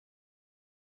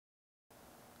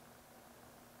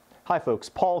Hi folks,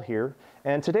 Paul here,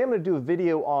 and today I'm going to do a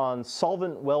video on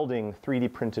solvent welding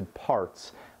 3D printed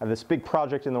parts. I have this big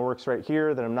project in the works right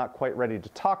here that I'm not quite ready to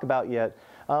talk about yet,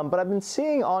 but I've been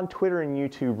seeing on Twitter and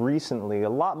YouTube recently a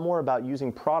lot more about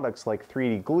using products like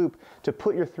 3D Gloop to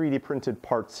put your 3D printed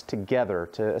parts together,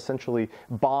 to essentially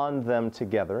bond them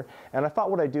together. And I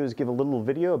thought what I'd do is give a little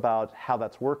video about how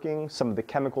that's working, some of the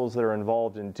chemicals that are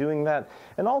involved in doing that,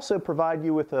 and also provide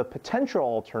you with a potential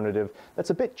alternative that's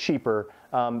a bit cheaper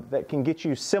that can get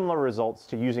you similar results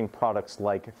to using products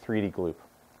like 3D Gloop.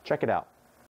 Check it out.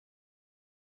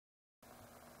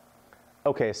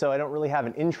 Okay, so I don't really have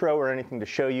an intro or anything to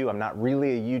show you. I'm not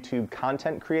really a YouTube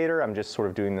content creator. I'm just sort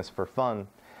of doing this for fun.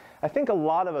 I think a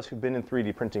lot of us who've been in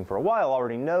 3D printing for a while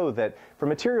already know that for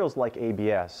materials like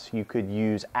ABS, you could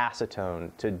use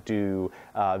acetone to do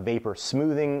vapor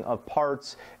smoothing of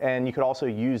parts, and you could also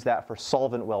use that for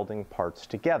solvent welding parts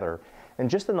together. And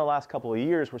just in the last couple of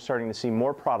years, we're starting to see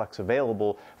more products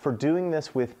available for doing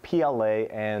this with PLA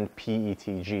and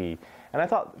PETG. And I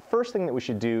thought the first thing that we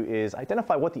should do is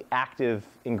identify what the active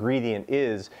ingredient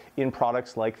is in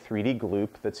products like 3D Gloop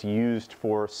that's used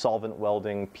for solvent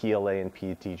welding PLA and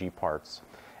PETG parts.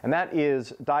 And that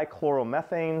is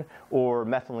dichloromethane or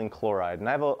methylene chloride. And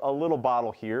I have a little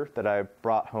bottle here that I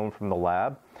brought home from the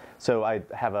lab. So I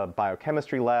have a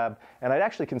biochemistry lab, and I'd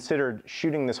actually considered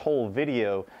shooting this whole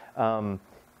video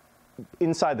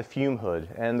inside the fume hood.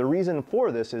 And the reason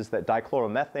for this is that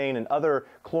dichloromethane and other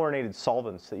chlorinated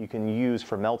solvents that you can use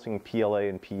for melting PLA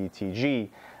and PETG,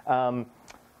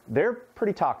 they're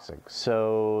pretty toxic.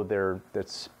 So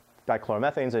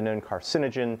dichloromethane is a known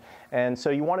carcinogen, and so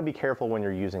you want to be careful when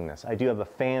you're using this. I do have a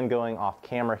fan going off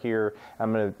camera here.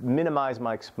 I'm going to minimize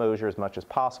my exposure as much as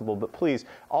possible, but please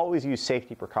always use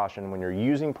safety precaution when you're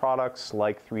using products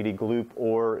like 3D Gloop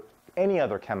or any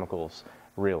other chemicals,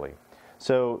 really.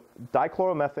 So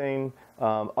dichloromethane,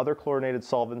 other chlorinated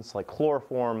solvents like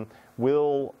chloroform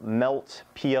will melt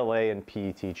PLA and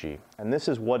PETG. And this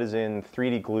is what is in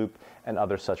 3D Gloop and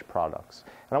other such products.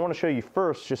 And I want to show you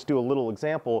first, just do a little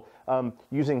example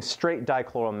using straight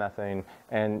dichloromethane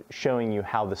and showing you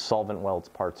how the solvent welds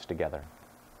parts together.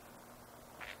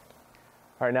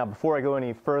 All right, now before I go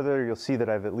any further, you'll see that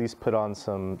I've at least put on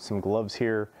some gloves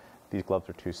here. These gloves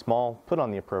are too small. Put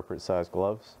on the appropriate size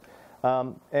gloves.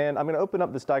 And I'm going to open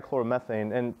up this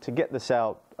dichloromethane, and to get this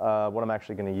out, what I'm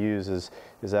actually going to use is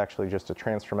actually just a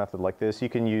transfer method like this. You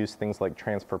can use things like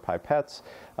transfer pipettes,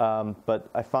 but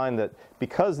I find that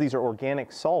because these are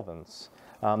organic solvents,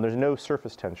 there's no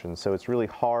surface tension, so it's really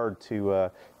hard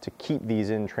to keep these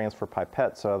in transfer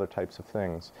pipettes or other types of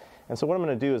things. And so what I'm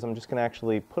going to do is I'm just going to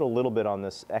actually put a little bit on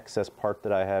this excess part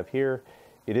that I have here.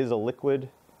 It is a liquid.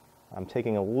 I'm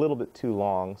taking a little bit too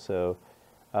long, so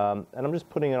and I'm just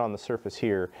putting it on the surface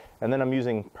here, and then I'm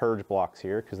using purge blocks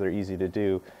here because they're easy to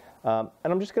do, and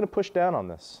I'm just going to push down on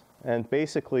this and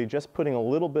basically just putting a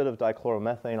little bit of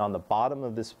dichloromethane on the bottom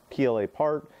of this PLA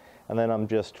part, and then I'm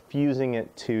just fusing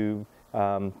it to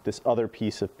this other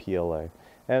piece of PLA.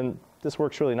 And this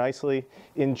works really nicely.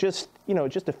 In just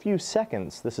a few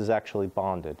seconds, this is actually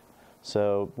bonded.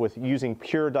 So with using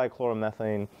pure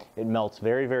dichloromethane, it melts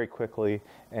very, very quickly,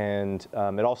 and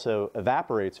it also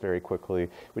evaporates very quickly,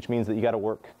 which means that you got to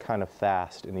work kind of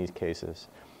fast in these cases.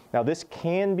 Now this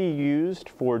can be used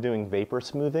for doing vapor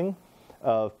smoothing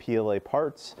of PLA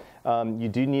parts. You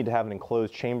do need to have an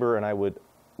enclosed chamber, and I would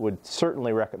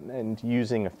certainly recommend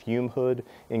using a fume hood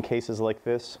in cases like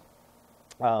this.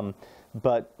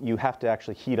 But you have to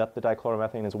actually heat up the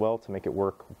dichloromethane as well to make it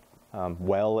work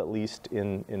well, at least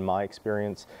in my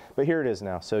experience. But here it is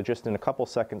now. So just in a couple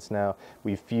seconds now,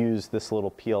 we've fused this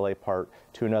little PLA part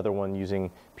to another one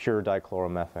using pure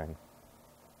dichloromethane.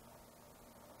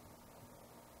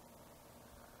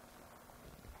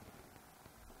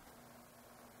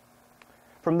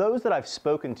 From those that I've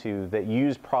spoken to that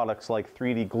use products like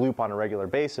 3D Gloop on a regular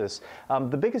basis,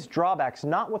 the biggest drawback's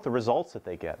not with the results that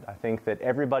they get. I think that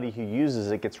everybody who uses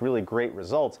it gets really great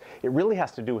results. It really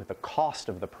has to do with the cost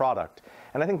of the product.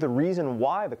 And I think the reason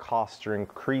why the costs are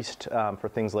increased for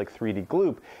things like 3D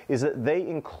Gloop is that they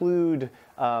include,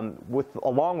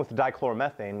 along with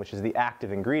dichloromethane, which is the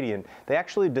active ingredient, they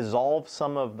actually dissolve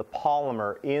some of the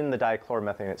polymer in the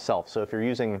dichloromethane itself. So if you're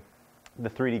using the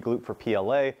 3D Gloop for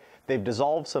PLA, they've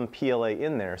dissolved some PLA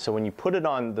in there. So when you put it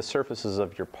on the surfaces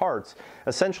of your parts,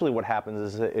 essentially what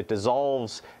happens is that it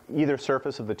dissolves either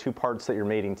surface of the two parts that you're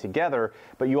mating together,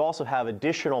 but you also have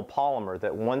additional polymer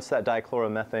that once that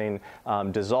dichloromethane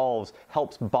dissolves,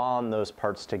 helps bond those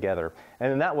parts together.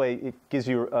 And in that way, it gives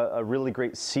you a really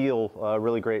great seal,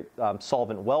 really great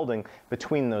solvent welding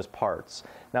between those parts.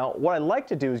 Now, what I like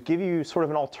to do is give you sort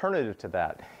of an alternative to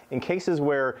that. In cases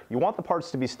where you want the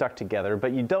parts to be stuck together,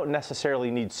 but you don't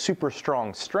necessarily need super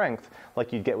strong strength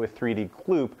like you'd get with 3D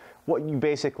gloop, what you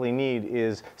basically need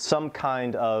is some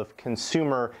kind of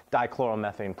consumer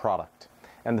dichloromethane product.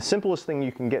 And the simplest thing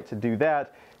you can get to do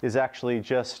that is actually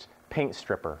just paint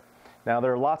stripper. Now,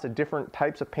 there are lots of different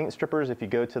types of paint strippers. If you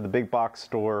go to the big box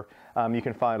store, you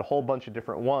can find a whole bunch of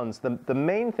different ones. The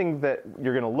main thing that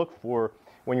you're going to look for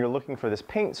when you're looking for this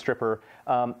paint stripper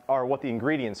are what the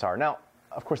ingredients are. Now,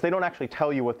 of course, they don't actually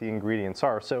tell you what the ingredients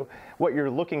are. So what you're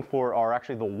looking for are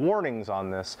actually the warnings on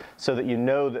this so that you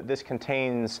know that this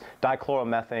contains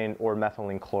dichloromethane or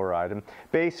methylene chloride. And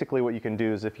basically what you can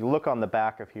do is if you look on the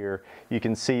back of here, you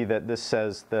can see that this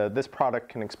says this product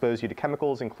can expose you to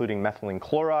chemicals including methylene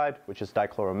chloride, which is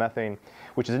dichloromethane,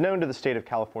 which is known to the state of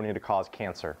California to cause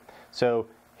cancer. So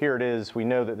here it is. We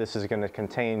know that this is going to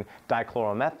contain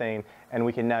dichloromethane, and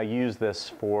we can now use this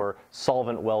for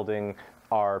solvent welding,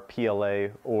 our PLA,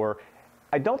 or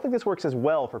I don't think this works as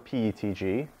well for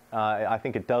PETG. I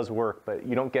think it does work, but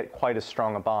you don't get quite as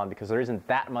strong a bond because there isn't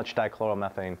that much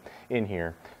dichloromethane in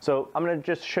here. So I'm going to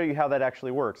just show you how that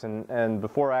actually works. And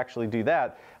before I actually do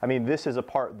that, I mean, this is a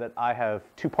part that I have,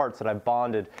 two parts that I've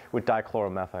bonded with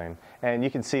dichloromethane. And you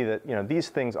can see that, you know, these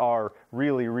things are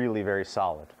really, really very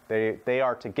solid. They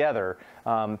are together.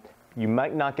 You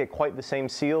might not get quite the same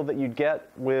seal that you'd get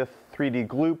with 3D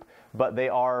gloop, but they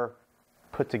are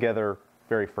put together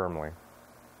very firmly.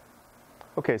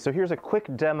 Okay, so here's a quick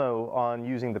demo on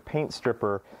using the paint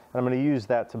stripper, and I'm going to use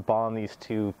that to bond these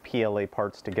two PLA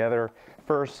parts together.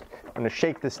 First, I'm going to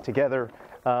shake this together.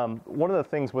 One of the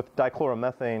things with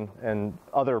dichloromethane and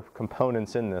other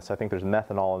components in this, I think there's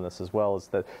methanol in this as well, is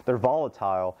that they're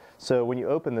volatile. So when you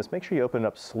open this, make sure you open it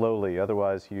up slowly,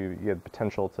 otherwise you have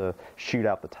potential to shoot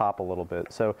out the top a little bit.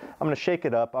 So I'm going to shake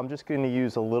it up. I'm just going to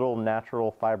use a little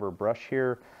natural fiber brush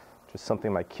here, just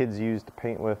something my kids use to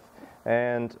paint with.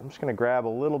 And I'm just going to grab a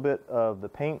little bit of the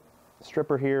paint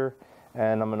stripper here,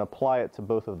 and I'm going to apply it to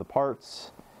both of the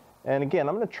parts. And again,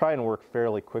 I'm going to try and work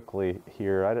fairly quickly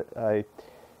here.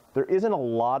 There isn't a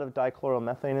lot of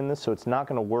dichloromethane in this, so it's not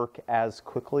going to work as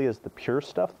quickly as the pure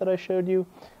stuff that I showed you.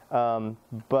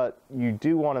 But you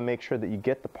do want to make sure that you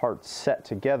get the parts set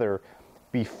together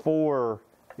before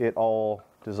it all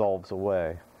dissolves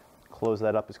away. Close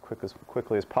that up as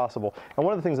quickly as possible. And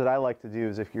one of the things that I like to do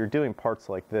is if you're doing parts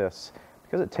like this,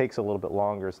 because it takes a little bit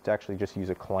longer, is to actually just use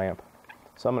a clamp.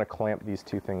 So I'm going to clamp these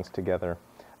two things together.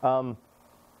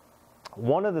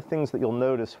 One of the things that you'll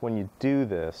notice when you do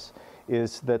this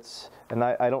is and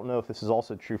I don't know if this is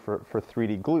also true for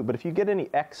 3D glue, but if you get any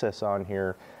excess on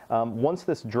here, once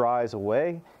this dries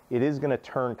away, it is going to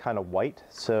turn kind of white.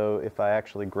 So if I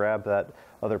actually grab that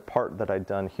other part that I'd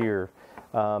done here,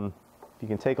 you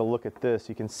can take a look at this.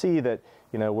 You can see that,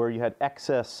 you know, where you had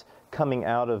excess coming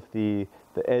out of the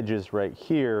edges right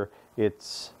here,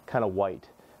 it's kind of white.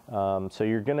 So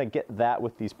you're going to get that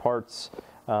with these parts.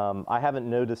 I haven't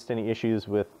noticed any issues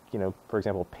with, you know, for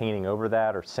example, painting over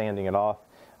that or sanding it off.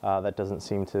 That doesn't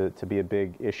seem to be a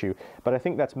big issue. But I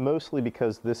think that's mostly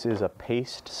because this is a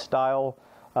paste style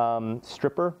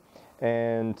stripper.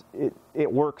 And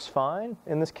it works fine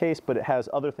in this case, but it has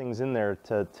other things in there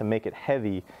to make it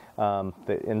heavy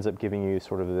that ends up giving you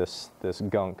sort of this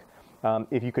gunk.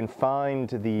 If you can find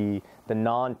the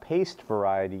non-paste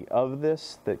variety of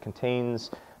this that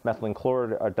contains methylene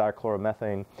chloride or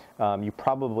dichloromethane, you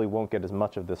probably won't get as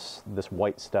much of this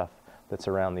white stuff that's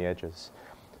around the edges.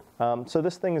 So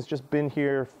this thing has just been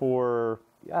here for,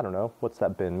 I don't know, what's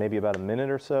that been? Maybe about a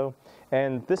minute or so.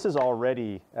 And this is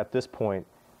already, at this point,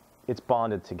 it's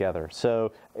bonded together.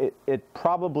 So it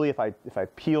probably, if I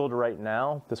peeled right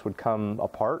now, this would come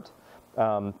apart.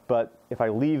 But if I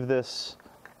leave this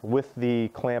with the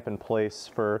clamp in place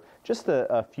for just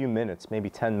a few minutes, maybe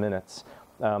 10 minutes,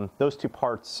 those two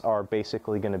parts are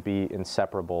basically going to be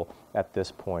inseparable at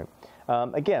this point.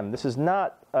 Again, this is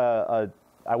not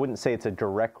I wouldn't say it's a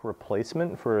direct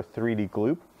replacement for a 3D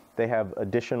gloop. They have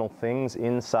additional things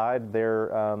inside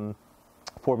their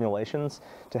formulations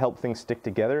to help things stick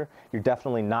together. You're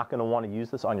definitely not going to want to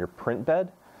use this on your print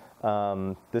bed.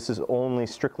 This is only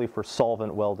strictly for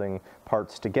solvent welding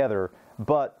parts together,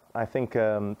 but I think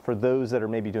for those that are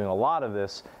maybe doing a lot of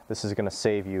this, this is going to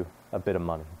save you a bit of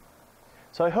money.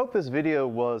 So I hope this video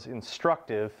was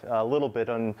instructive a little bit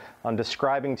on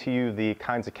describing to you the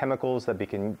kinds of chemicals that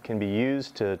can be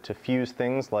used to fuse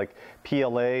things like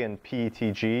PLA and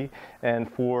PETG, and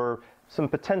for some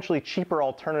potentially cheaper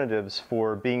alternatives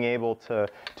for being able to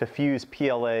fuse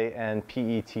PLA and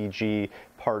PETG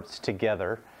parts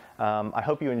together. I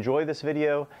hope you enjoy this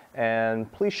video,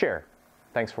 and please share.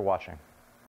 Thanks for watching.